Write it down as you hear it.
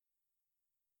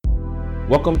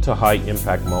Welcome to High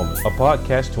Impact Moment, a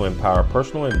podcast to empower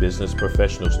personal and business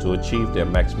professionals to achieve their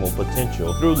maximum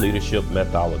potential through leadership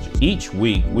methodologies. Each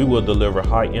week, we will deliver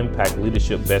high impact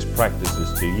leadership best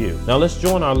practices to you. Now let's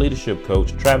join our leadership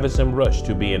coach, Travis M. Rush,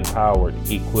 to be empowered,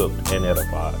 equipped, and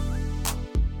edified.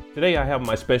 Today, I have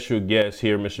my special guest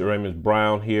here, Mr. Raymond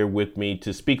Brown, here with me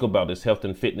to speak about this health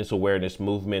and fitness awareness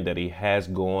movement that he has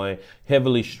going,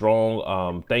 heavily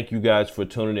strong. Thank you guys for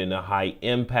tuning in to High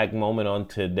Impact Moment on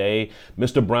today.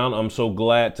 Mr. Brown, I'm so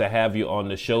glad to have you on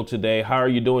the show today. How are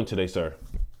you doing today, sir?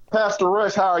 Pastor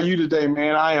Rush, how are you today,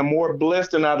 man? I am more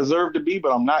blessed than I deserve to be,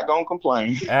 but I'm not going to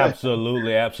complain.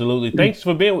 Absolutely, absolutely. Thanks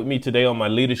for being with me today on my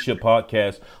leadership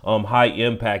podcast, High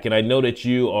Impact. And I know that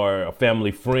you are a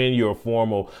family friend. You're a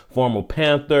former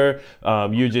Panther.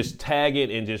 You're just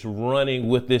tagging and just running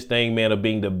with this thing, man, of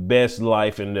being the best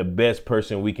life and the best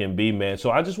person we can be, man.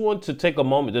 So I just want to take a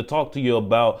moment to talk to you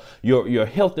about your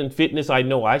health and fitness. I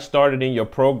know I started in your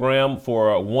program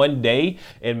for one day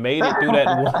and made it through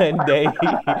that one day.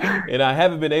 And I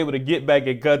haven't been able to get back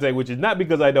in contact, which is not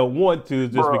because I don't want to,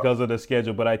 it's just because of the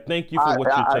schedule. But I thank you for what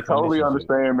you're taking. I totally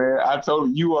understand, man. I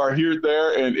totally, you are here,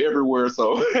 there, and everywhere.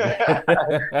 So,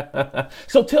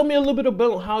 so tell me a little bit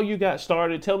about how you got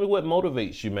started. Tell me what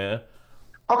motivates you, man.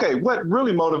 Okay, what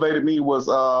really motivated me was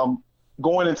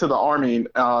going into the Army,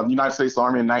 United States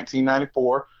Army in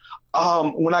 1994.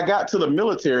 When I got to the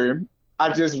military,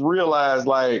 I just realized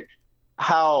like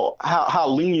how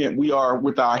lenient we are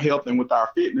with our health and with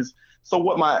our fitness. So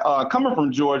what my coming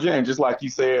from Georgia, and just like you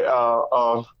said,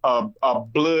 a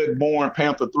blood-born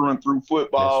Panther through and through,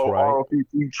 football,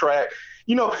 ROTC, track.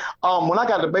 You know, when I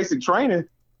got to basic training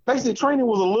was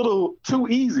a little too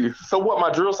easy. So what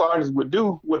my drill sergeants would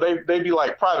do, they'd be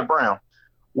like, Private Brown,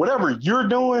 whatever you're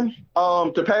doing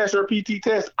to pass your PT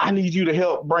test, I need you to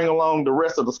help bring along the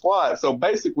rest of the squad. So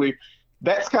basically,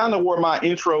 that's kind of where my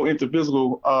intro into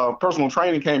physical personal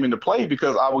training came into play,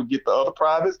 because I would get the other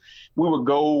privates. We would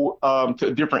go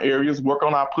to different areas, work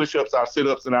on our push-ups, our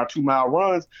sit-ups, and our 2-mile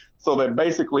runs, so that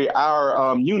basically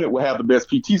our unit would have the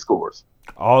best PT scores.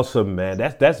 Awesome, man.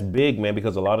 That's big, man,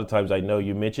 because a lot of times I know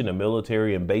you mentioned the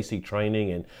military and basic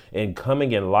training and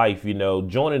coming in life, you know,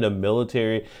 joining the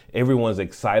military, everyone's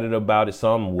excited about it.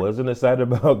 Some wasn't excited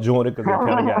about joining because they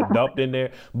kind of got dumped in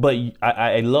there. But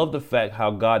I love the fact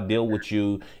how God dealt with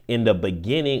you in the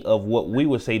beginning of what we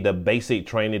would say the basic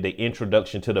training, the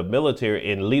introduction to the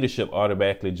military, and leadership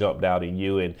automatically jumped out in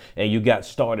you and you got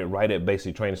started right at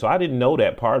basic training. So I didn't know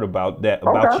that part about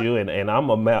you. And I'm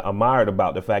admired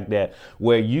about the fact that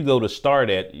where you go to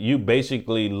start at, you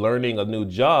basically learning a new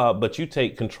job, but you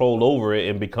take control over it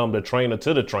and become the trainer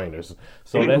to the trainers.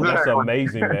 So that's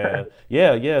amazing, man.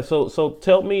 Yeah. So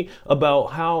tell me about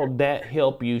how that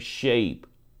helped you shape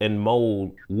and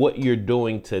mold what you're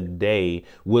doing today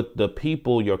with the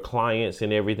people, your clients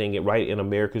and everything right in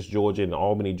Americus, Georgia, and the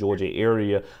Albany, Georgia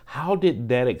area. How did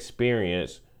that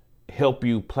experience help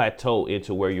you plateau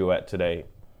into where you're at today?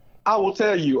 I will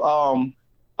tell you,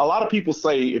 a lot of people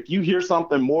say if you hear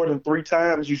something more than 3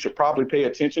 times, you should probably pay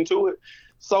attention to it.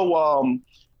 So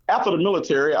after the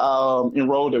military, I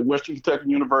enrolled at Western Kentucky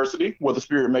University, where the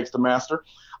spirit makes the master.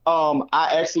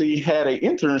 I actually had an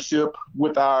internship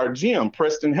with our gym,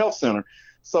 Preston Health Center.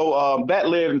 So that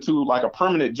led into like a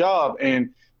permanent job.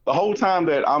 And the whole time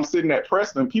that I'm sitting at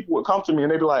Preston, people would come to me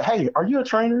and they'd be like, hey, are you a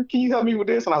trainer? Can you help me with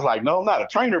this? And I was like, no, I'm not a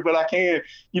trainer, but I can,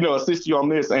 assist you on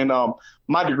this. And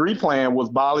my degree plan was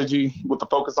biology with a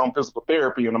focus on physical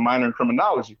therapy and a minor in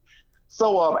criminology.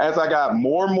 So as I got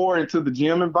more and more into the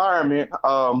gym environment,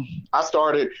 I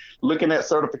started looking at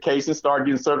certifications, started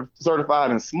getting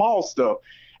certified in small stuff.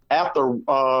 After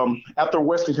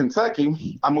Western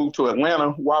Kentucky, I moved to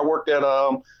Atlanta, where I worked at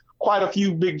quite a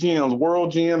few big gyms,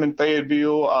 World Gym in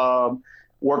Fayetteville,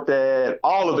 worked at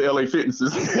all of the LA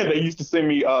Fitnesses. They used to send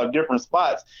me different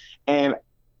spots. And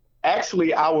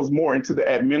actually, I was more into the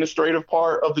administrative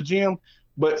part of the gym,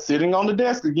 but sitting on the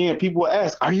desk again, people would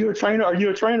ask, are you a trainer? Are you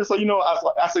a trainer? So,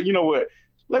 I said, you know what?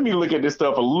 Let me look at this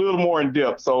stuff a little more in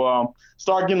depth. So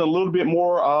start getting a little bit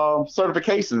more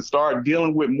certifications, start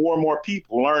dealing with more and more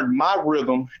people, learn my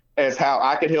rhythm as how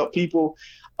I could help people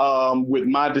with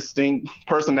my distinct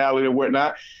personality and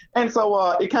whatnot. And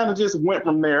so it kind of just went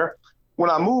from there. When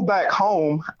I moved back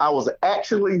home, I was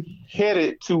actually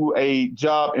headed to a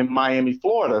job in Miami,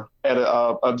 Florida at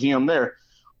a gym there.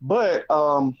 But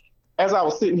as I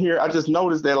was sitting here, I just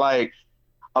noticed that like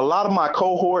a lot of my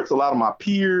cohorts, a lot of my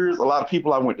peers, a lot of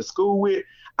people I went to school with,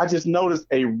 I just noticed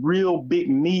a real big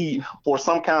need for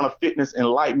some kind of fitness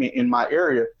enlightenment in my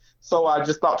area. So I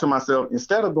just thought to myself,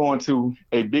 instead of going to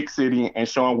a big city and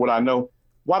showing what I know,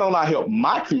 why don't I help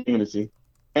my community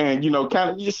and, kind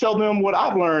of just show them what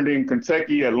I've learned in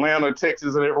Kentucky, Atlanta,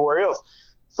 Texas, and everywhere else.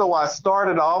 So I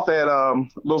started off at a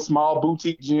little small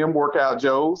boutique gym, Workout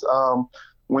Joe's.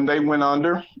 When they went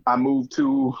under, I moved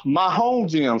to my home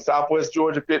gym, Southwest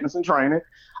Georgia Fitness and Training.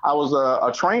 I was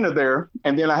a trainer there,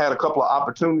 and then I had a couple of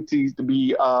opportunities to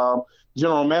be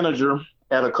general manager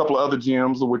at a couple of other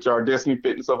gyms, which are Destiny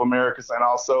Fitness of Americas and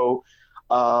also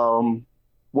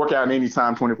Workout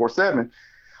Anytime 24/7.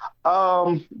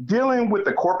 Dealing with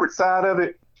the corporate side of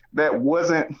it, that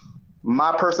wasn't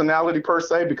my personality per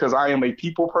se, because I am a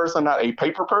people person, not a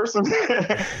paper person.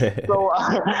 So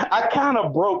I kind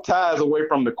of broke ties away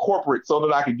from the corporate so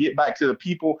that I could get back to the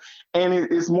people. And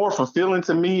it's more fulfilling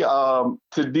to me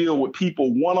to deal with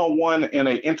people one-on-one in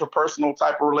an interpersonal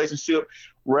type of relationship,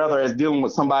 rather as dealing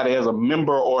with somebody as a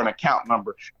member or an account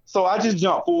number. So I just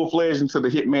jumped full-fledged into the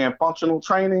Hitman Functional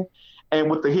Training. And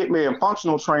with the Hitman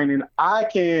Functional Training, I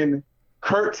can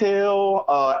curtail,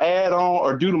 add on,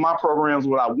 or do to my programs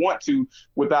what I want to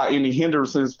without any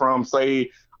hindrances from, say,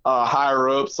 higher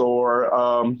ups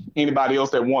or anybody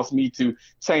else that wants me to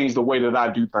change the way that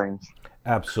I do things.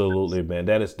 Absolutely, man.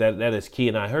 That is key.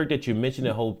 And I heard that you mentioned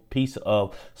the whole piece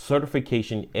of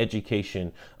certification,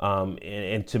 education.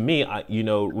 And to me,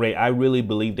 Ray, I really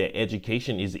believe that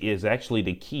education is actually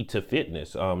the key to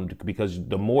fitness. Because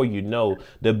the more you know,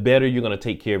 the better you're going to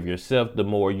take care of yourself. The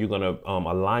more you're going to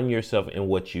align yourself in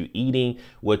what you're eating,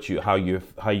 how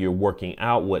you're working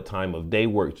out, what time of day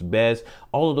works best.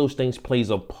 All of those things plays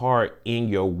a part in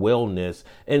your wellness.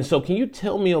 And so, can you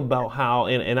tell me about how?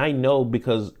 And I know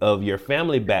because of your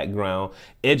family background,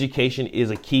 education is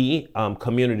a key.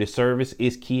 Community service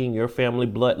is key in your family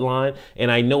bloodline, and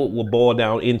I know it will boil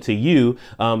down into you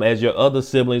as your other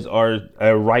siblings are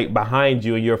right behind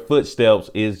you in your footsteps,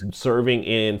 is serving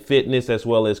in fitness as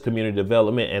well as community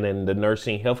development and in the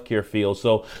nursing healthcare field.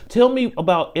 So tell me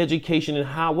about education and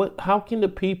how can the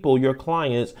people, your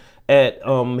clients at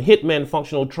Hitman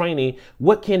Functional Training,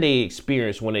 what can they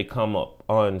experience when they come up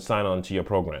sign on to your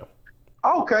program?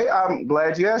 Okay, I'm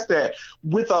glad you asked that.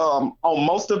 With on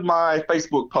most of my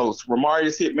Facebook posts,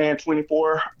 Ramarius Hitman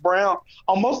 24 Brown,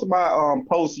 on most of my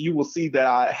posts, you will see that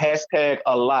I hashtag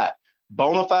a lot: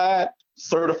 bona fide,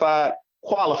 certified,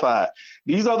 qualified.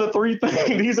 These are the three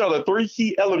things. These are the three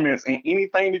key elements in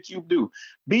anything that you do.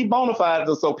 Be bona fide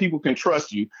so people can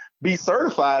trust you. Be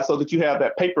certified so that you have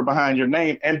that paper behind your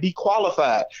name, and be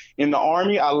qualified. In the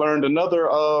Army, I learned another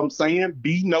saying: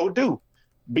 be, know, do.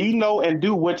 Be, know, and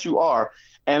do what you are.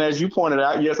 And as you pointed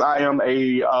out, yes, I am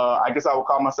I guess I would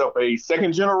call myself a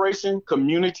second generation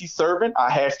community servant. I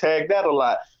hashtag that a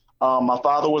lot. My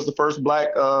father was the first Black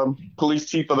police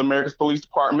chief of the Americas Police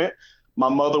Department. My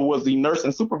mother was the nurse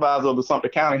and supervisor of the Sumter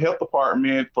County Health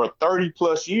Department for 30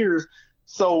 plus years.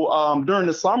 So during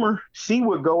the summer, she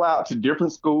would go out to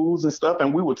different schools and stuff,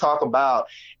 and we would talk about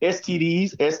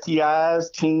STDs,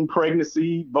 STIs, teen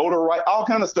pregnancy, voter rights, all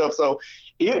kind of stuff. So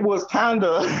it was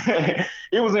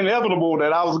it was inevitable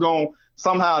that I was going to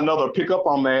somehow or another pick up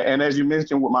on that. And as you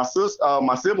mentioned with my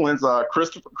siblings,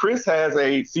 Chris has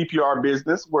a CPR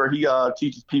business where he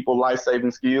teaches people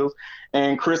life-saving skills.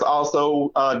 And Chris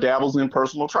also dabbles in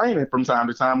personal training from time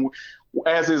to time,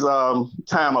 as his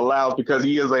time allows, because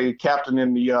he is a captain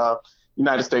in the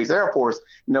United States Air Force.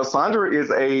 Sandra is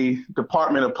a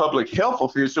Department of Public Health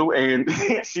official, and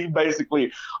she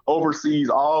basically oversees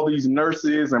all these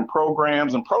nurses and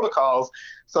programs and protocols.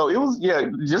 So it was,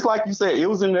 just like you said, it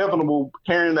was inevitable,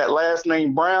 carrying that last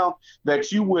name Brown,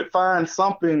 that you would find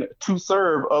something to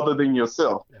serve other than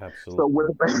yourself. Absolutely.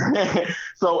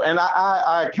 And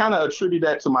I kind of attribute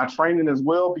that to my training as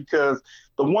well, because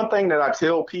the one thing that I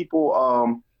tell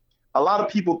people, a lot of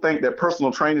people think that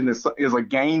personal training is a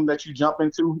game that you jump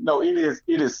into. No, it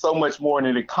is so much more, and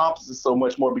it encompasses so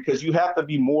much more, because you have to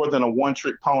be more than a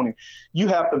one-trick pony. You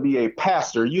have to be a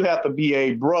pastor. You have to be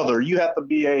a brother. You have to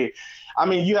be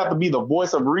you have to be the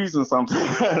voice of reason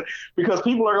sometimes, because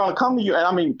people are going to come to you,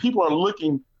 and people are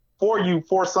looking for you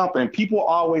for something. People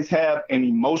always have an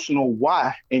emotional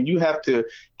why, and you have to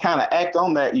kind of act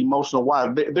on that emotional why.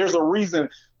 There's a reason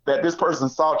that this person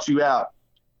sought you out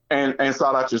and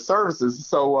sought out your services.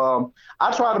 So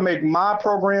I try to make my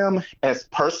program as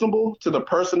personable to the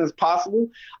person as possible.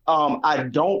 I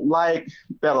don't like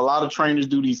that a lot of trainers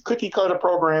do these cookie cutter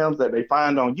programs that they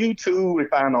find on YouTube, they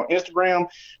find on Instagram,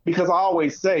 because I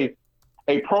always say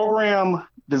a program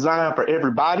designed for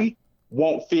everybody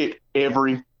won't fit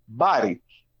everybody.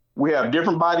 We have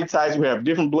different body types. We have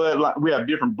different we have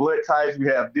different blood types. We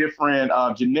have different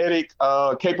genetic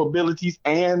capabilities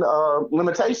and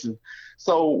limitations.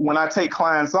 So when I take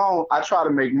clients on, I try to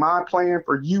make my plan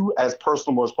for you as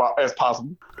personal as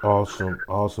possible. Awesome,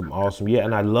 awesome, awesome. Yeah,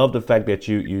 and I love the fact that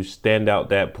you stand out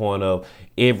that point of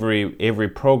every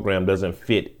program doesn't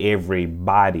fit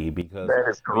everybody, because That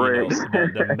is correct.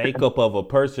 the makeup of a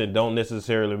person don't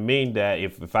necessarily mean that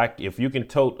if you can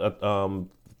tote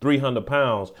 300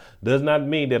 pounds does not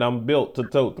mean that I'm built to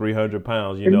tote 300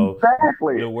 pounds.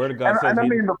 Exactly. The word of God says And I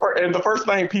mean, the first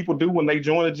thing people do when they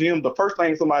join a gym, the first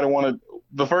thing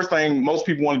most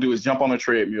people want to do is jump on a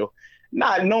treadmill,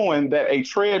 not knowing that a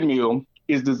treadmill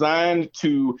is designed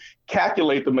to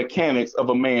calculate the mechanics of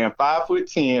a man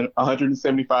 5'10",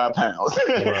 175 pounds.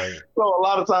 Right. So a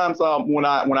lot of times when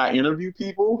I interview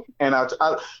people and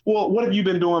well, what have you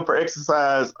been doing for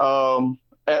exercise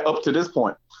up to this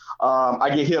point? I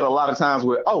get hit a lot of times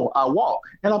with, oh, I walk.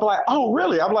 And I'm like, oh,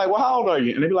 really? I'm like, well, how old are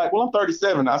you? And they be like, well, I'm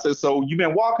 37. I said, so you've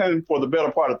been walking for the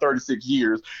better part of 36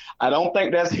 years. I don't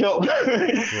think that's helped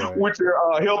with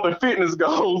your health and fitness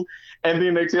goals. And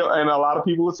then and a lot of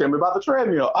people will tell me about the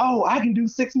treadmill. Oh, I can do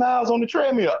 6 miles on the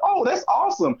treadmill. Oh, that's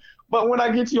awesome. But when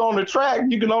I get you on the track,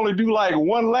 you can only do like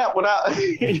one lap without,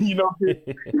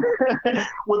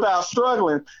 without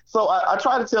struggling. So I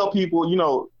try to tell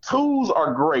people, tools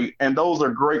are great, and those are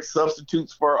great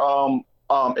substitutes for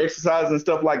exercise and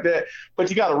stuff like that. But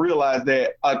you got to realize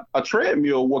that a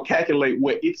treadmill will calculate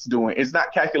what it's doing. It's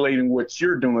not calculating what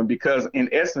you're doing, because in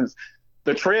essence,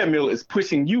 the treadmill is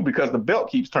pushing you because the belt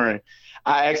keeps turning.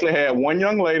 I actually had one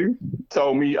young lady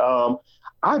told me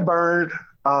I burned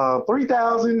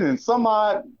 3,000 and some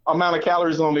odd amount of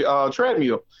calories on the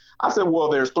treadmill. I said, well,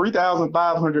 there's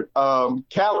 3,500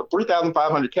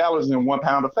 calories in 1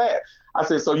 pound of fat. I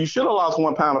said, so you should have lost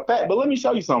 1 pound of fat, but let me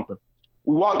show you something.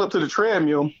 We walked up to the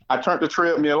treadmill. I turned the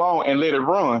treadmill on and let it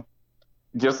run.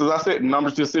 Just as I said, the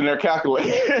numbers just sitting there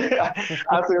calculating.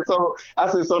 I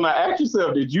said, so now ask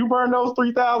yourself, did you burn those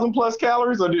 3,000 plus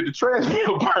calories, or did the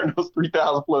treadmill burn those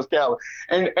 3,000 plus calories?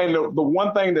 And the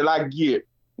one thing that I get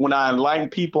when I enlighten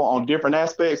people on different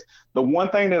aspects, the one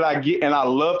thing that I get, and I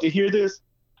love to hear this,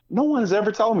 no one's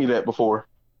ever told me that before.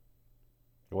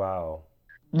 Wow.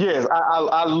 Yes,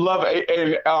 I love it.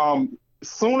 And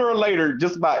sooner or later,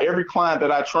 just about every client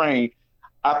that I train,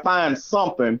 I find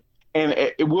something, and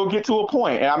it will get to a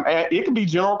point, and it can be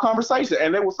general conversation,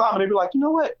 and they will stop and they be like, you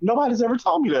know what? Nobody's ever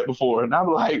told me that before. And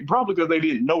I'm like, probably because they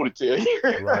didn't know to tell you.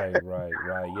 Right.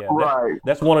 Yeah. Right.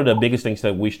 That's one of the biggest things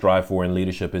that we strive for in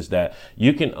leadership, is that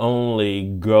you can only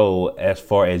go as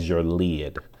far as your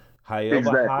lead.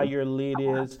 However high your lead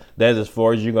is, that's as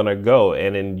far as you're going to go.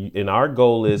 And in our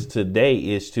goal is today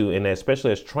is to, and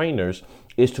especially as trainers,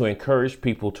 is to encourage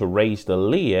people to raise the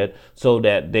lid so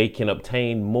that they can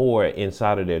obtain more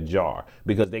inside of their jar,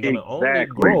 because they're going to only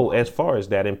grow as far as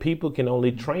that. And people can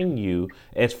only train you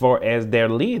as far as their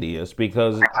lid is,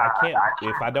 because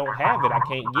if I don't have it, I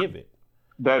can't give it.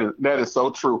 That is so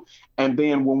true. And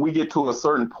then when we get to a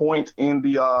certain point in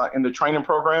the training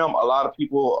program, a lot of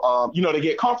people, they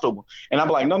get comfortable. And I'm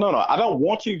like, no, I don't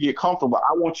want you to get comfortable.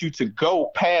 I want you to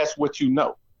go past what you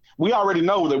know. We already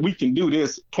know that we can do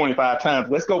this 25 times.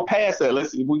 Let's go past that.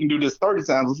 Let's see if we can do this 30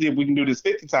 times. Let's see if we can do this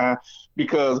 50 times,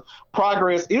 because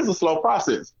progress is a slow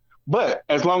process. But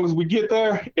as long as we get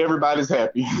there, everybody's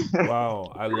happy.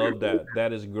 Wow, I love that.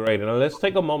 That is great. And let's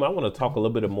take a moment. I want to talk a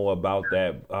little bit more about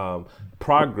that.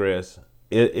 Progress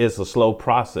is a slow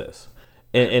process.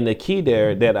 And the key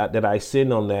there that I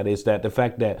sit on that is that the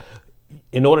fact that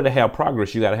in order to have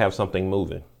progress, you got to have something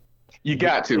moving. You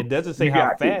got to. It doesn't say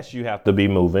how fast you have to be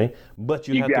moving, but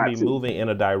you have to be moving in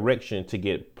a direction to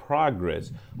get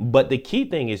progress. But the key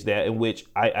thing is that, in which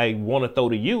I want to throw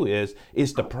to you, is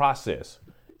the process.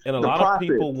 And a lot of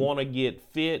people want to get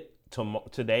fit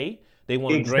today. They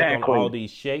want to drink on all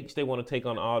these shakes. They want to take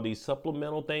on all these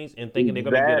supplemental things and thinking they're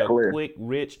going to get a quick,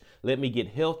 rich, let me get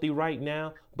healthy right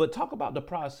now. But talk about the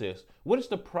process. What is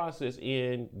the process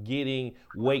in getting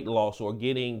weight loss or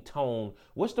getting tone?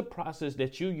 What's the process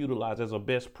that you utilize as a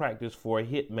best practice for a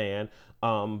Hitman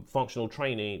functional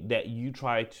training that you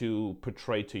try to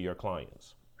portray to your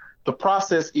clients? The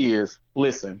process is,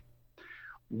 listen,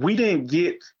 we didn't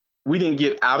get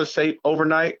out of shape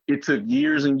overnight. It took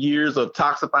years and years of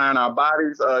toxifying our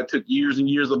bodies. It took years and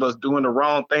years of us doing the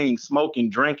wrong thing,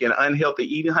 smoking, drinking, unhealthy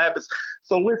eating habits.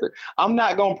 So listen, I'm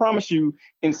not going to promise you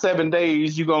in 7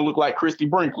 days you're going to look like Christy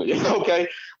Brinkley. Okay.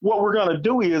 What we're going to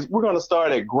do is we're going to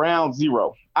start at ground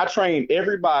zero. I train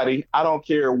everybody. I don't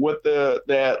care what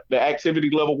the activity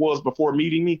level was before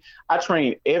meeting me. I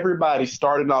train everybody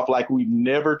starting off like we've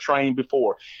never trained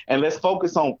before. And let's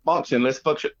focus on function. Let's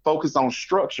focus on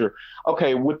structure.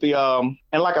 Okay, with the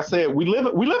and like I said, we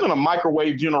live in a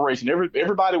microwave generation.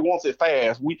 Everybody wants it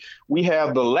fast. We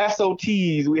have the lasso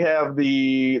tees, we have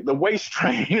the waist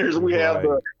trainers, we have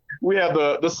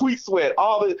the sweet sweat,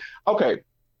 all the okay.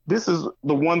 This is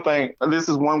the one thing. This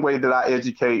is one way that I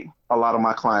educate a lot of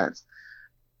my clients.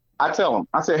 I tell them,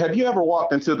 I say, have you ever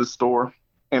walked into the store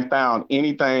and found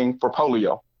anything for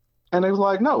polio? And they was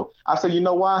like, no. I said, you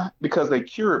know why? Because they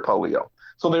cured polio.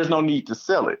 So there's no need to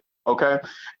sell it. Okay.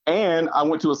 And I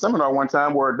went to a seminar one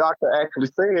time where a doctor actually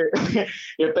said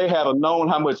if they had known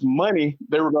how much money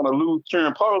they were going to lose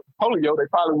curing polio, they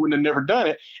probably wouldn't have never done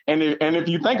it. And if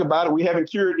you think about it, we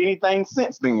haven't cured anything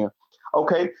since then.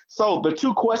 Okay, so the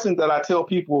two questions that I tell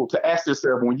people to ask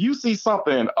yourself when you see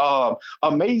something,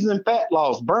 amazing fat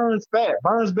loss, burns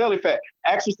belly fat,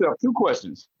 ask yourself two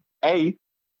questions. A,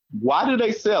 why do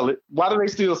they sell it? Why do they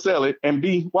still sell it? And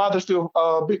B, why are there still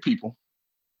big people?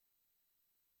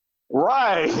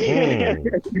 Right.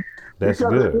 That's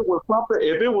because good.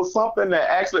 If it was something that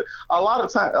actually, a lot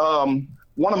of time,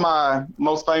 one of my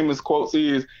most famous quotes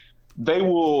is, they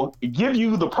will give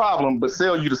you the problem, but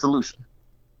sell you the solution.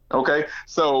 Okay,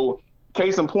 so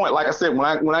case in point, like I said,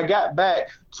 when I got back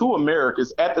to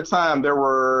Americas, at the time there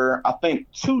were, I think,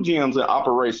 2 gyms in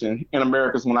operation in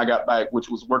Americas when I got back, which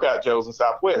was Workout Joe's and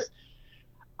Southwest.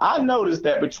 I noticed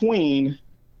that between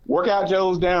Workout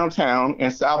Joe's downtown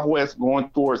and Southwest going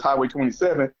towards Highway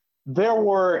 27, there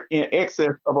were in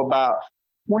excess of about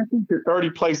 20 to 30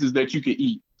 places that you could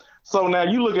eat. So now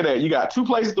you look at that, you got 2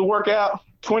 places to work out,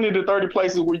 20 to 30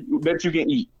 places that you can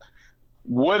eat.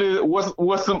 What's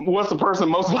the person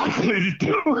most likely to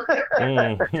do?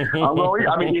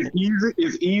 I mean, it's easy.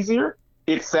 It's easier.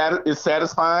 It's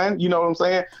satisfying. You know what I'm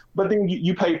saying? But then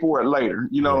you pay for it later.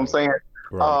 You know what I'm saying?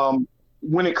 Right.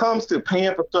 When it comes to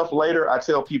paying for stuff later, I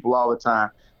tell people all the time,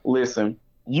 listen,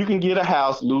 you can get a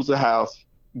house, lose a house,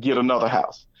 get another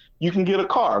house. You can get a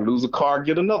car, lose a car,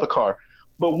 get another car.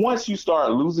 But once you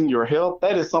start losing your health,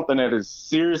 that is something that is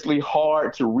seriously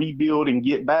hard to rebuild and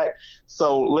get back.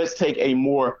 So let's take a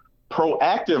more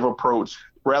proactive approach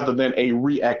rather than a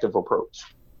reactive approach.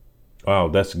 Oh,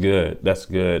 that's good. That's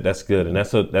good. That's good. And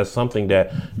that's something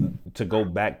that, to go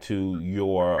back to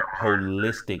your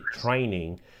holistic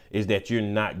training, is that you're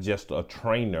not just a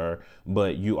trainer,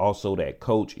 but you also that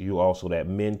coach, you also that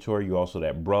mentor, you also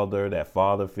that brother, that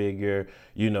father figure.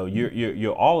 You know,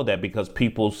 you're all of that, because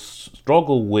people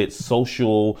struggle with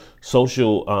social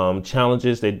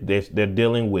challenges. They're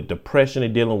dealing with depression. They're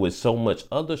dealing with so much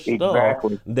other stuff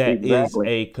that is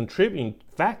a contributing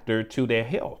factor to their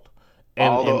health.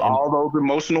 All those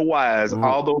emotional whys,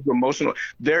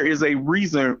 there is a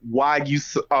reason why you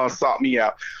sought me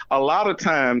out. A lot of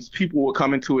times people will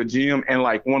come into a gym and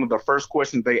like one of the first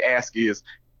questions they ask is,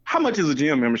 how much is a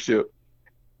gym membership?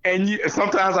 And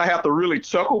sometimes I have to really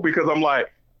chuckle, because I'm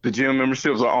like, the gym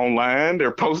memberships are online.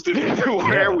 They're posted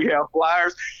everywhere. Yeah. We have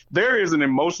flyers. There is an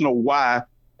emotional why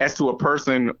as to a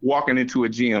person walking into a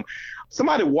gym.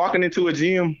 Somebody walking into a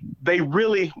gym, they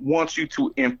really want you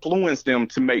to influence them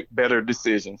to make better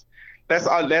decisions. That's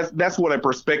what a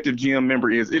prospective gym member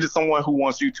is. It is someone who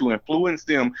wants you to influence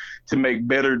them to make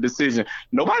better decisions.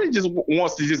 Nobody just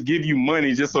wants to just give you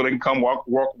money just so they can come walk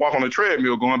on the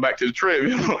treadmill, going back to the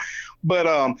treadmill.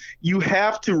 But you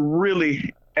have to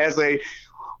really,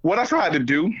 what I tried to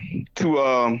do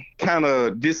to kind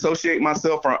of dissociate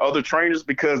myself from other trainers,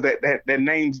 because that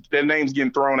name's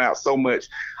getting thrown out so much.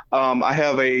 I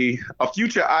have a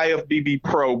future IFBB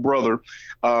pro brother,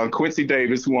 Quincy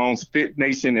Davis, who owns Fit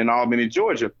Nation in Albany,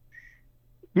 Georgia.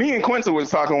 Me and Quincy was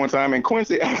talking one time, and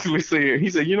Quincy actually said, he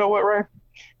said, you know what, Ray?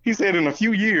 He said, in a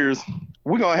few years,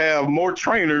 we're going to have more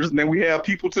trainers than we have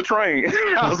people to train.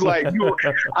 I was like, I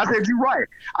said, you're right.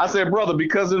 I said, brother,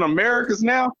 because in Americas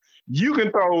now, you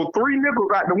can throw 3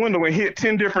 nickels out the window and hit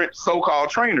 10 different so-called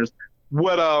trainers.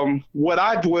 What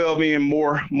I dwell in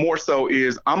more so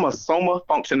is I'm a soma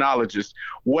functionologist.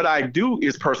 What I do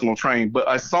is personal training, but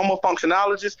a soma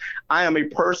functionologist, I am a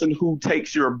person who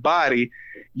takes your body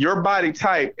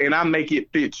type, and I make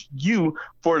it fit you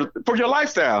for your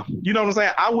lifestyle. You know what I'm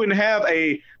saying? I wouldn't have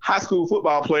a high school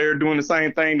football player doing the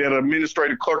same thing that an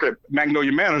administrative clerk at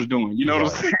Magnolia Manor is doing. You know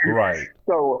what I'm saying? Right.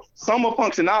 So soma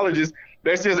functionologist,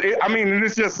 That's just it. I mean,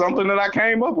 it's just something that I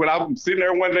came up with. I'm sitting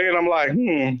there one day and I'm like,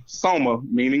 soma,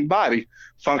 meaning body,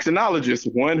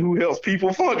 functionologist, one who helps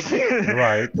people function.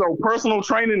 Right. So personal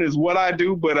training is what I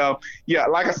do. But yeah,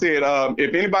 like I said,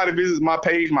 if anybody visits my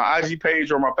page, my IG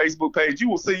page or my Facebook page, you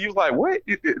will see, you're like, what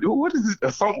is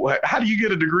this? How do you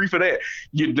get a degree for that?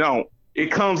 You don't. It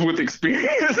comes with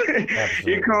experience.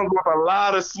 It comes with a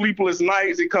lot of sleepless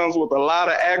nights. It comes with a lot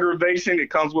of aggravation. It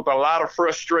comes with a lot of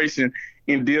frustration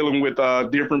in dealing with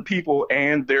different people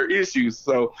and their issues.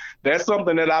 So that's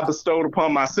something that I bestowed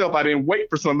upon myself. I didn't wait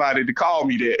for somebody to call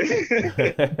me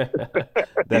that.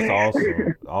 That's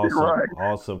awesome. Right.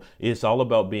 Awesome. It's all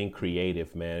about being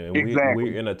creative, man. And Exactly.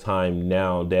 we're in a time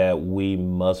now that we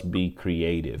must be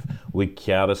creative. We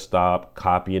gotta stop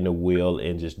copying the wheel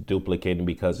and just duplicating,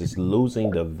 because it's losing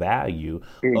the value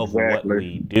of what Exactly.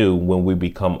 we do when we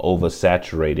become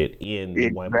oversaturated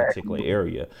in one Exactly. particular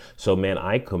area. So, man,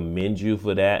 I commend you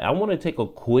for that. I want to take a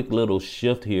quick little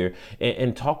shift here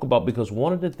and talk about, because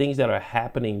one of the things that are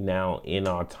happening now in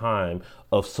our time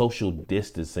of social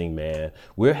distancing, man,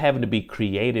 we're having to be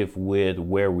creative with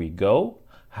where we go,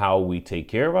 how we take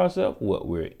care of ourselves, what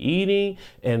we're eating,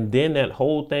 and then that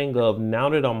whole thing of, now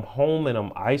that I'm home and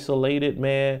I'm isolated,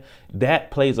 man, that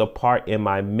plays a part in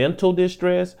my mental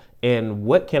distress. And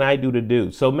what can I do to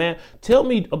do? So, man, tell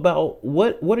me about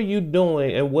what are you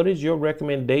doing, and what is your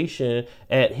recommendation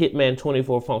at Hitman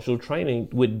 24 Functional Training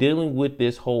with dealing with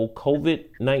this whole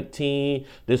COVID-19,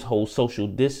 this whole social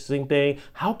distancing thing?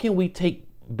 How can we take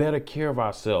better care of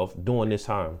ourselves during this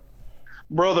time?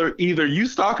 Brother, either you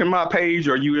stalking my page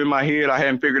or you in my head. I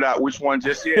haven't figured out which one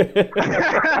just yet.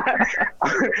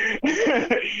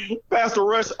 Pastor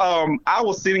Rush, I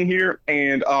was sitting here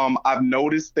and I've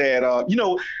noticed that,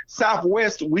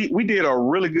 Southwest, we did a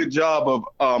really good job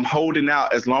of holding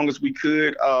out as long as we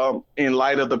could in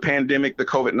light of the pandemic, the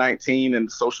COVID-19 and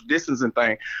the social distancing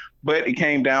thing. But it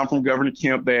came down from Governor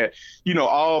Kemp that,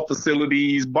 all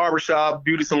facilities, barbershop,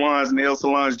 beauty salons, nail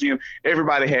salons, gym,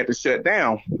 everybody had to shut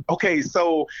down. Okay,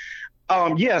 so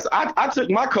yes, I took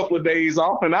my couple of days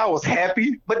off and I was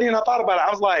happy. But then I thought about it.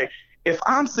 I was like, if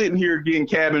I'm sitting here getting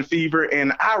cabin fever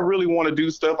and I really want to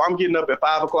do stuff, I'm getting up at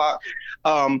 5 o'clock.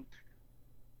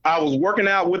 I was working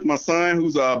out with my son,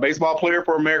 who's a baseball player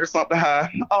for America Something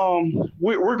High.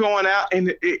 We're going out,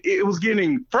 and it was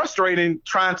getting frustrating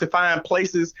trying to find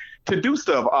places to do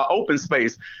stuff, open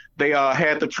space. They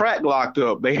had the track locked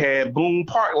up. They had Boone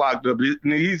Park locked up.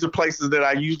 And these are places that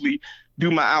I usually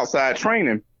do my outside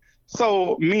training.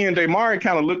 So me and Damari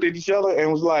kind of looked at each other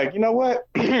and was like, you know what?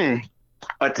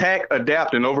 Attack,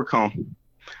 adapt, and overcome.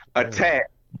 Attack,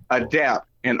 adapt,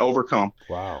 and overcome.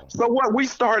 Wow. So what we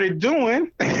started doing,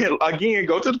 again,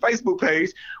 go to the Facebook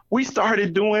page, we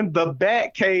started doing the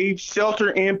Bat Cave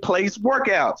shelter in place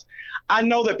workouts. I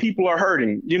know that people are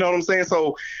hurting, you know what I'm saying?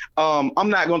 So I'm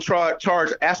not going to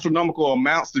charge astronomical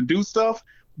amounts to do stuff.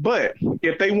 But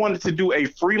if they wanted to do a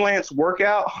freelance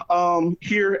workout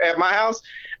here at my house,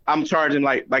 I'm charging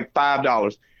like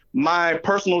 $5. My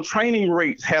personal training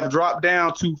rates have dropped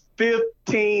down to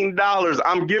 $15.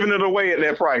 I'm giving it away at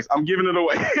that price. I'm giving it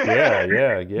away.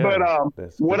 Yeah.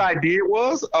 But what I did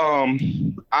was,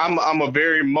 I'm a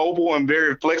very mobile and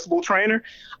very flexible trainer.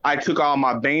 I took all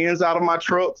my bands out of my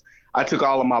trucks. I took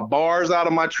all of my bars out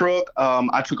of my truck.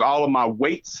 I took all of my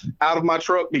weights out of my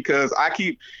truck because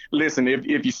listen,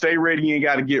 if you stay ready, you ain't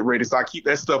got to get ready. So I keep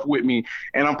that stuff with me.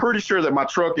 And I'm pretty sure that my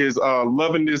truck is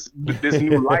loving this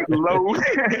new light load.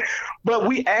 But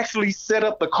we actually set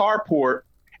up the carport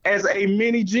as a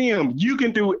mini gym. You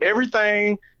can do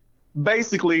everything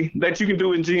basically that you can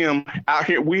do in gym out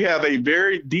here. We have a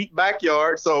very deep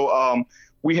backyard. So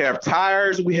we have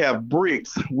tires, we have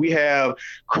bricks, we have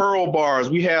curl bars,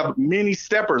 we have mini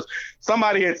steppers.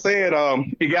 Somebody had said,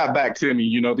 it got back to me,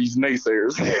 these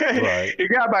naysayers. Right. It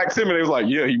got back to me. They was like,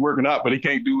 yeah, he's working out, but they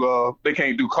can't do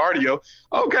cardio.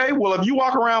 Okay, well, if you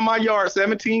walk around my yard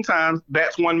 17 times,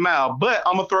 that's 1 mile. But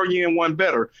I'm gonna throw you in one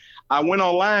better. I went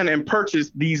online and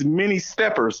purchased these mini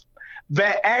steppers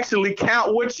that actually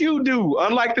count what you do.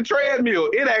 Unlike the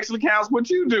treadmill, it actually counts what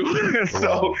you do.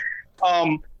 So,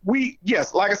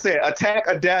 like I said, attack,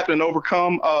 adapt, and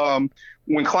overcome.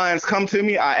 When clients come to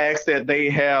me, I ask that they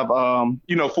have,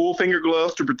 full finger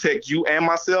gloves to protect you and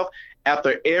myself.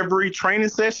 After every training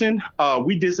session,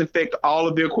 we disinfect all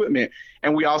of the equipment,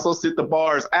 and we also sit the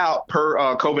bars out per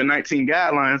COVID-19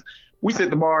 guidelines. We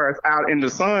sit the bars out in the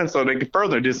sun so they can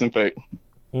further disinfect.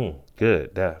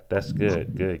 Good. That's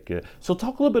good. Good. So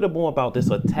talk a little bit more about this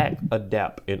attack,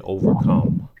 adapt, and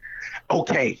overcome.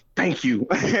 Okay, thank you.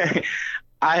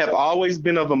 I have always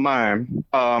been of a mind.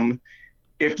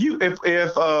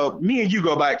 if me and you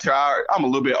go back to I'm a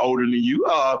little bit older than you.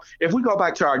 If we go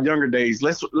back to our younger days,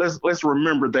 let's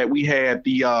remember that we had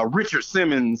the Richard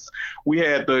Simmons, we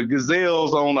had the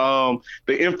Gazelles on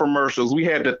the infomercials, we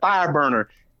had the thigh burner.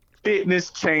 Fitness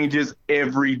changes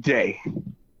every day.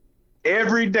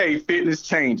 Every day, fitness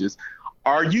changes.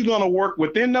 Are you going to work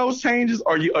within those changes,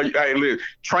 or are you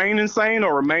train insane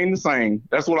or remain the same?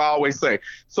 That's what I always say.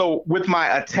 So with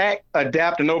my attack,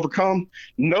 adapt, and overcome,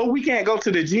 no, we can't go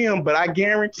to the gym, but I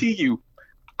guarantee you,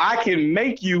 I can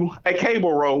make you a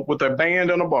cable row with a band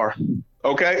and a bar.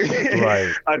 Okay.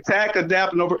 Right. Attack,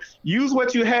 adapt, and over. Use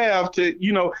what you have to,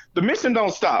 the mission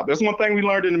don't stop. That's one thing we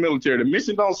learned in the military. The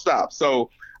mission don't stop. So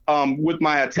with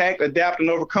my attack, adapt, and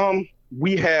overcome,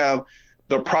 we have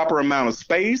the proper amount of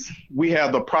space. We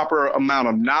have the proper amount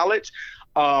of knowledge.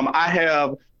 I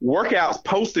have workouts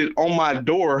posted on my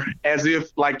door as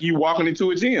if like you walking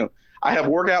into a gym. I have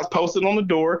workouts posted on the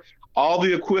door. All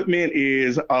the equipment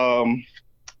is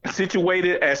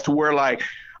situated as to where like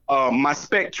my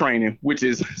spec training, which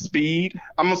is speed.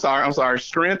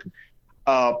 Strength,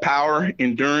 power,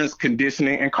 endurance,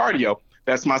 conditioning, and cardio.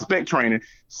 That's my spec training.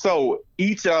 So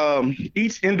each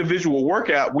individual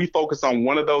workout, we focus on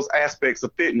one of those aspects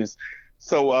of fitness.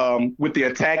 So with the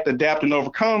attack, adapt, and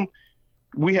overcome,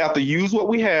 we have to use what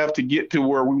we have to get to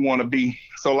where we want to be.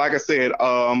 So like I said,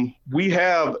 we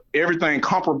have everything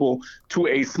comparable to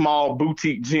a small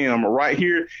boutique gym right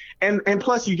here. And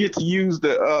plus you get to use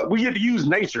we get to use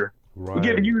nature. Right. We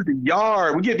get to use the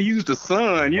yard. We get to use the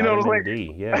sun. You know what I'm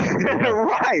saying? Yeah.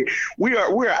 Right.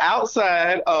 We're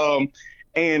outside.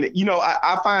 And,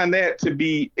 I find that to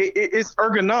be, it's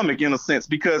ergonomic in a sense,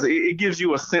 because it gives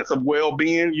you a sense of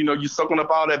well-being. You're soaking up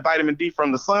all that vitamin D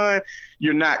from the sun.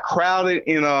 You're not crowded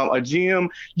in a gym.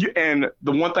 And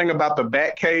the one thing about the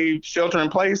Batcave shelter in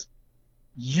place,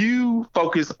 you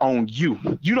focus on you.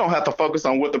 You don't have to focus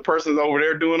on what the person's over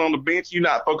there doing on the bench. You're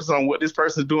not focused on what this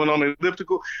person's doing on the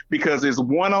elliptical, because it's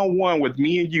one-on-one with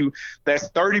me and you. That's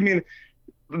 30 minutes.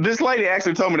 This lady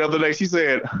actually told me the other day, she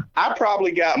said, I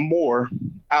probably got more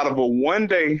out of a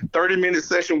 1-day, 30-minute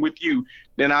session with you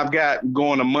than I've got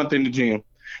going a month in the gym.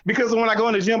 Because when I go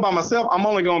in the gym by myself, I'm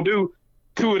only going to do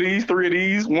 2 of these, 3 of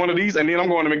these, 1 of these, and then I'm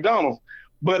going to McDonald's.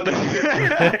 But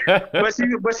but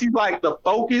she's like, the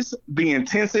focus, the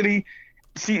intensity,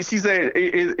 she said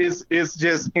it's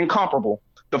just incomparable.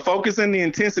 The focus and the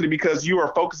intensity, because you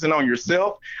are focusing on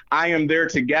yourself. I am there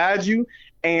to guide you.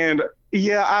 And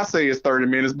yeah, I say it's 30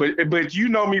 minutes, but you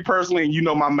know me personally and you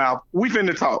know my mouth. We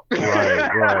finna talk.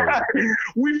 Right.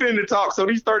 We finna talk. So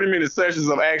these 30-minute sessions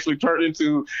have actually turned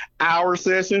into hour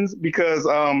sessions, because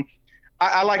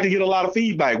I like to get a lot of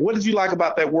feedback. What did you like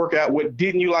about that workout? What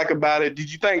didn't you like about it? Did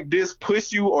you think this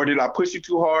pushed you, or did I push you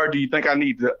too hard? Do you think I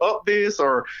need to up this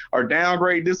or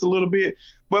downgrade this a little bit?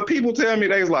 But people tell me,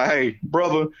 they was like, hey,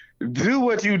 brother, do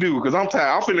what you do, because I'm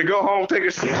tired. I'm finna go home, take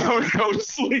a shower, and go to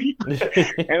sleep.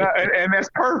 and that's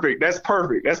perfect. That's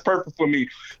perfect. That's perfect for me.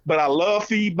 But I love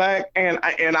feedback, and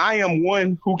I am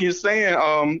one who can stand.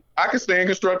 I can stand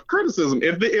constructive criticism.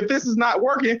 If this is not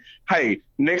working, hey,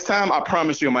 next time I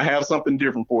promise you I'm gonna have something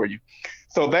different for you.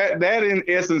 So that in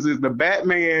essence is the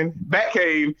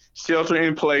Batcave shelter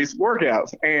in place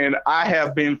workouts. And I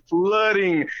have been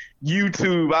flooding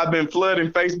YouTube. I've been flooding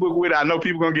Facebook with it. I know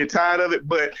people are going to get tired of it,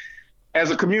 but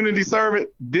as a community servant,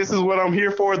 this is what I'm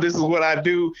here for. This is what I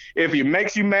do. If it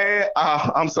makes you mad,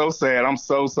 I'm so sad. I'm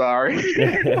so sorry.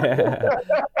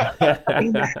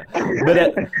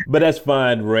 but that's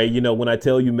fine, Ray. When I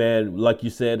tell you, man, like you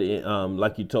said,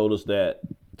 like you told us that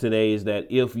today, is that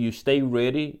if you stay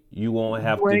ready, you won't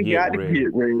have to get ready.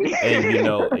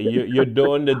 And you're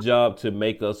doing the job to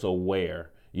make us aware.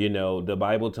 The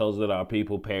Bible tells us that our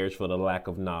people perish for the lack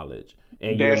of knowledge.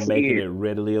 And you're making it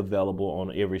readily available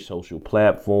on every social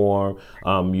platform.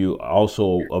 You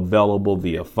also available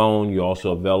via phone. You're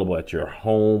also available at your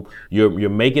home. You're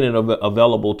making it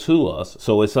available to us.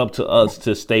 So it's up to us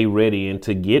to stay ready and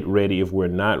to get ready if we're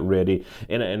not ready.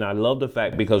 And I love the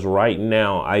fact, because right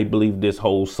now I believe this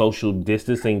whole social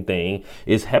distancing thing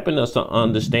is helping us to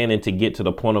understand and to get to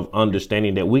the point of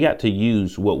understanding that we got to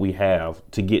use what we have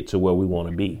to get to where we want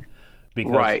to be.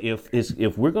 Because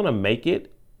if we're gonna make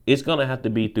it, it's going to have to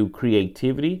be through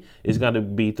creativity. It's going to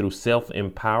be through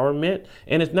self-empowerment.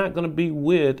 And it's not going to be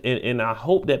and I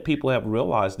hope that people have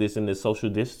realized this in this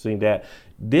social distancing, that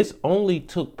this only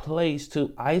took place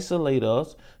to isolate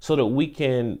us so that we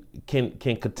can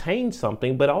contain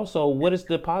something. But also, what is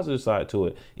the positive side to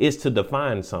it? Is to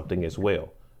define something as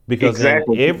well. Because in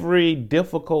every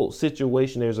difficult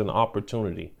situation, there's an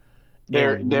opportunity.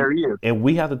 There is. And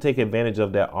we have to take advantage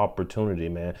of that opportunity,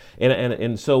 man.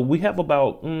 And so we have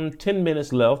about 10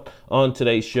 minutes left on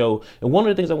today's show. And one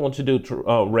of the things I want to do,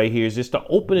 Ray, here is just to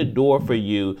open the door for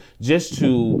you, just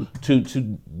to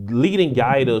lead and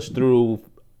guide us through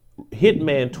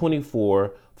Hitman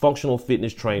 24 functional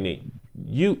fitness training.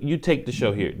 You take the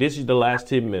show here. This is the last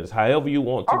 10 minutes, however you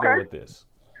want to go with this.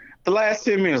 The last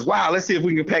 10 minutes. Wow, let's see if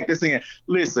we can pack this in.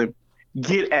 Listen,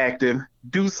 get active,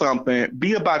 do something,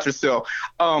 be about yourself.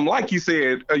 Like you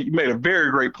said, you made a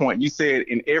very great point. You said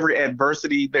in every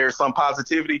adversity, there's some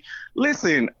positivity.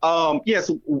 Listen, yes,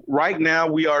 right now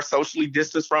we are socially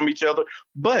distanced from each other,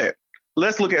 but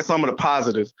let's look at some of the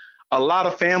positives. A lot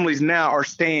of families now are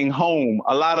staying home.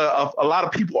 A lot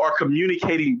of people are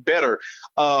communicating better.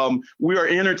 We are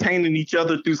entertaining each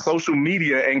other through social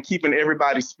media and keeping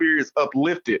everybody's spirits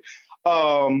uplifted.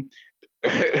 The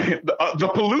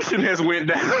pollution has went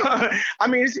down. I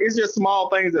mean, it's just small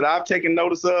things that I've taken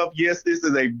notice of. Yes, this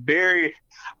is a very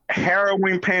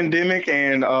harrowing pandemic,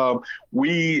 and I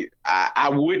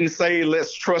wouldn't say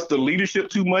let's trust the leadership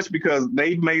too much because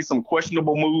they've made some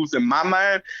questionable moves in my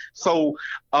mind. So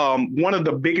one of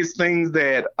the biggest things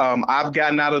that I've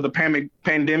gotten out of the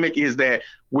pandemic is that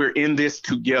we're in this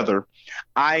together.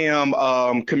 I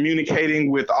am communicating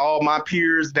with all my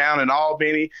peers down in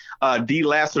Albany, D.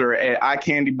 Lassiter at Eye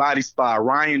Candy Body Spa,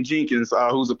 Ryan Jenkins,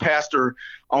 who's a pastor,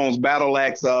 owns Battle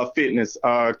Axe Fitness,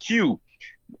 Q,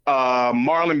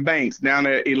 Marlon Banks down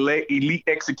at Elite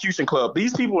Execution Club.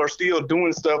 These people are still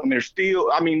doing stuff, and we're still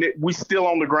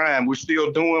on the grind. We're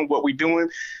still doing what we're doing.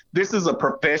 This is a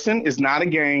profession. It's not a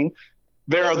game.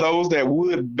 There are those that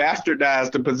would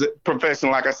bastardize the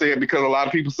profession, like I said, because a lot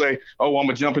of people say, oh, I'm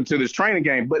going to jump into this training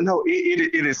game. But no,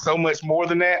 it is so much more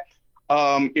than that.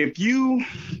 If you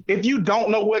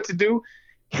don't know what to do,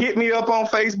 hit me up on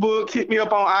Facebook, hit me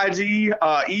up on IG,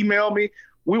 email me.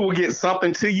 We will get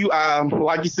something to you.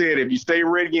 Like you said, if you stay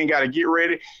ready, you ain't got to get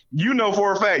ready. You know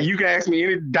for a fact, you can ask me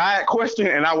any diet question,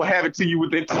 and I will have it to you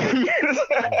within 10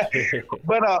 minutes.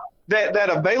 But that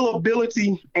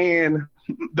availability and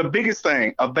the biggest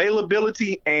thing,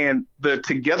 availability and the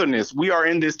togetherness. We are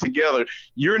in this together.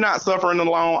 You're not suffering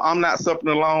alone. I'm not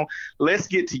suffering alone. Let's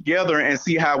get together and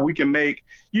see how we can we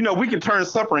can turn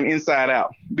suffering inside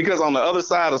out, because on the other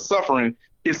side of suffering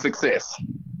is success.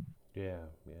 Yeah.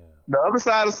 The other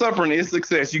side of suffering is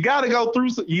success. You got to go through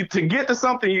to get to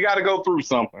something. You got to go through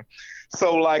something.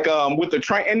 So like with the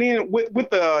train, and then with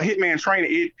the Hitman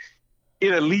training,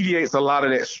 it alleviates a lot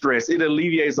of that stress. It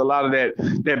alleviates a lot of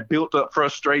that built up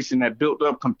frustration, that built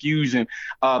up confusion,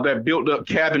 that built up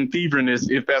cabin feverness,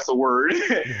 if that's a word.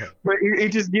 But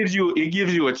it just gives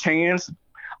you a chance.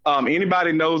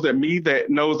 Anybody knows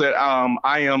that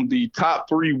I am the top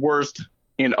 3 worst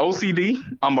in OCD.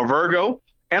 I'm a Virgo.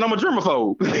 And I'm a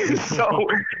germaphobe. So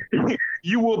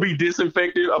you will be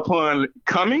disinfected upon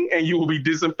coming, and you will be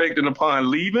disinfected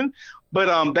upon leaving.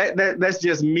 But that's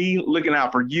just me looking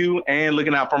out for you and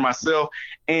looking out for myself.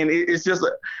 And it's just,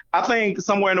 I think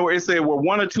somewhere in the where it said, where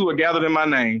 1 or 2 are gathered in my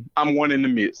name, I'm one in the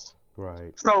midst.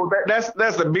 Right. So that's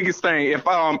the biggest thing.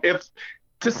 If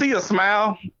to see a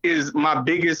smile is my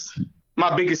biggest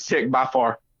check by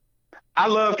far. I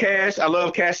love cash. I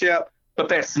love Cash App, but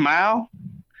that smile,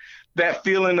 that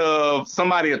feeling of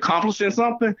somebody accomplishing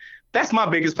something, that's my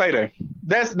biggest payday.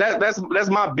 That's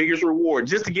my biggest reward.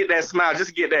 Just to get that smile, just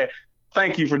to get that,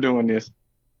 thank you for doing this.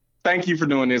 Thank you for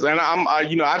doing this. And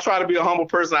I try to be a humble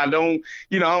person. I don't,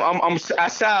 I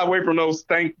shy away from those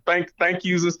thank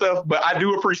yous and stuff, but I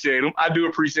do appreciate them.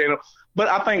 But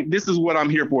I think this is what I'm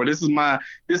here for. This is my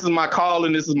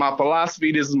calling. This is my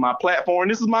philosophy. This is my platform.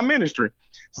 This is my ministry.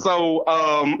 So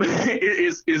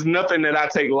it's nothing that I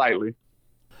take lightly.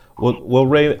 Well,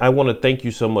 Ray, I want to thank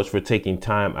you so much for taking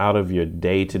time out of your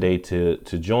day today to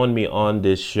join me on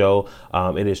this show.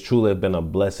 It has truly been a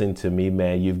blessing to me,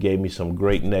 man. You've gave me some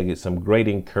great nuggets, some great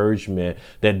encouragement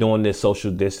that during this social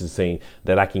distancing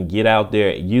that I can get out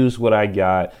there, use what I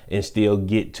got, and still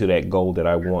get to that goal that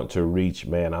I want to reach,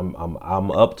 man.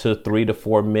 I'm up to 3 to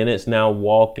 4 minutes now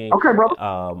walking. Okay, bro.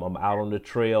 I'm out on the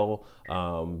trail.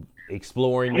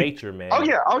 Exploring nature, man. Oh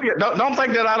yeah. Don't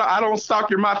think that I don't stalk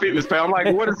your MyFitnessPal. I'm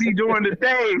like, what is he doing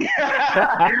today?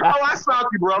 I stalk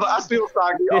you, brother. I still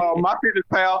stalk you.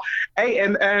 MyFitnessPal. Hey,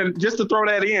 and just to throw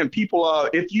that in, people,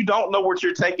 if you don't know what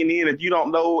you're taking in, if you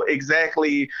don't know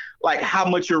exactly like how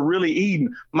much you're really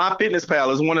eating,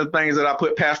 MyFitnessPal is one of the things that I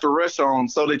put Pastor Rush on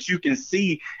so that you can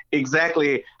see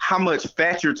exactly how much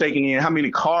fat you're taking in, how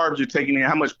many carbs you're taking in,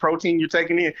 how much protein you're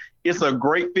taking in. It's a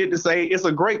great fitness aid. It's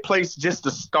a great place just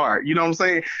to start. You know what I'm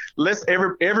saying? Let's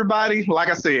everybody, like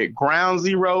I said, ground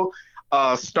zero.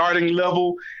 starting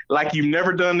level, like you've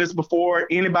never done this before.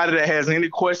 Anybody that has any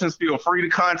questions, feel free to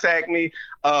contact me.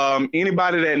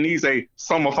 Anybody that needs a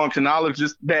summer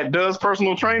functionologist that does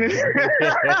personal training,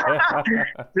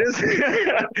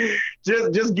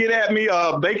 just get at me.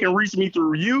 They can reach me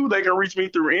through you. They can reach me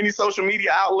through any social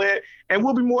media outlet, and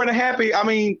we'll be more than happy. I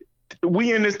mean,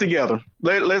 we in this together.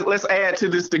 Let's add to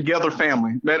this together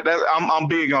family. I'm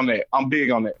big on that. I'm big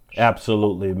on that.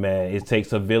 Absolutely, man. It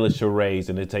takes a village to raise,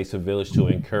 and it takes a village to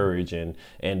encourage. And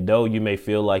though you may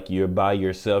feel like you're by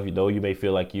yourself, though you may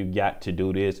feel like you got to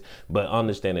do this, but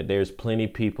understand that there's plenty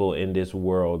of people in this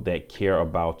world that care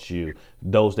about you.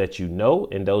 Those that you know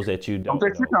and those that you don't know.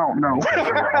 You don't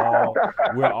know.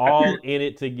 We're all in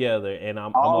it together. And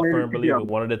I'm a firm believer.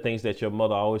 One of the things that your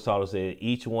mother always taught us is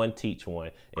each one teach one.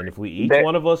 And if we each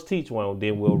one of us teach one,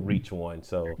 then we'll reach one.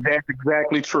 So that's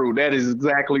exactly true. That is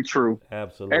exactly true.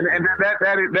 Absolutely. And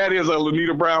that is a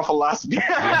Lanita Brown philosophy. you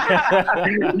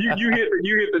hit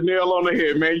the nail on the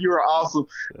head, man. You are awesome.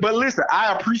 But listen,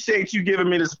 I appreciate you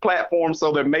giving me this platform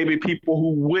so that maybe people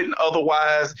who wouldn't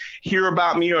otherwise hear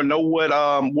about me or know what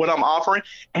I'm offering.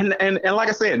 And like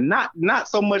I said, not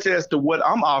so much as to what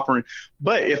I'm offering,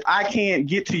 but if I can't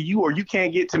get to you or you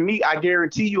can't get to me, I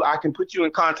guarantee you I can put you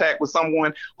in contact with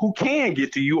someone who can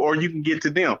get to you or you can get to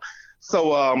them.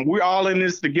 So we're all in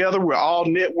this together. We're all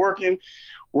networking.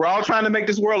 We're all trying to make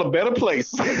this world a better place.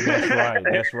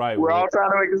 That's right. We're all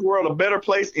trying to make this world a better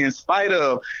place in spite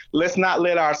of. Let's not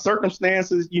let our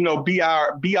circumstances, be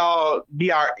our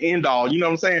end all. You know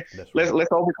what I'm saying? Right.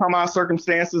 Let's overcome our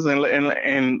circumstances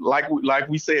and like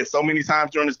we said so many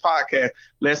times during this podcast,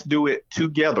 let's do it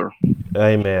together.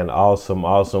 Amen. Awesome.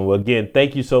 Well, again,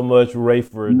 thank you so much, Ray,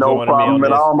 for joining me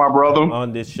my brother,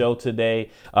 on this show today.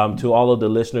 To all of the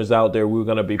listeners out there, we're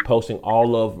going to be posting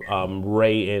all of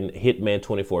Ray and Hitman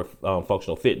 24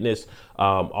 Functional Fitness.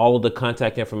 All of the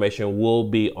contact information will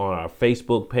be on our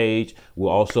Facebook page.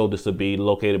 This will be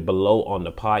located below on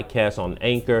the podcast on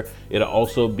Anchor. It'll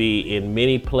also be in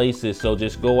many places. So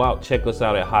just go out, check us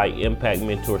out at High Impact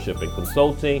Mentorship and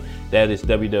Consulting. That is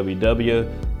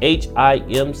www.himcs.org.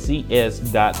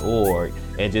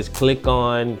 And just click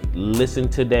on Listen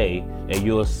Today, and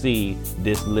you'll see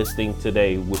this listing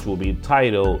today, which will be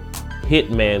titled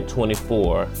Hitman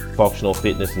 24 Functional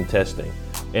Fitness and Testing.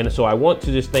 And so I want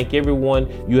to just thank everyone.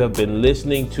 You have been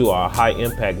listening to our High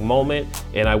Impact Moment,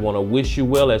 and I want to wish you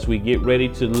well as we get ready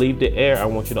to leave the air. I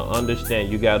want you to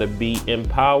understand you got to be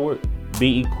empowered,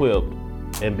 be equipped,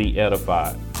 and be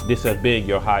edified. This has been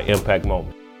your High Impact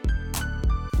Moment.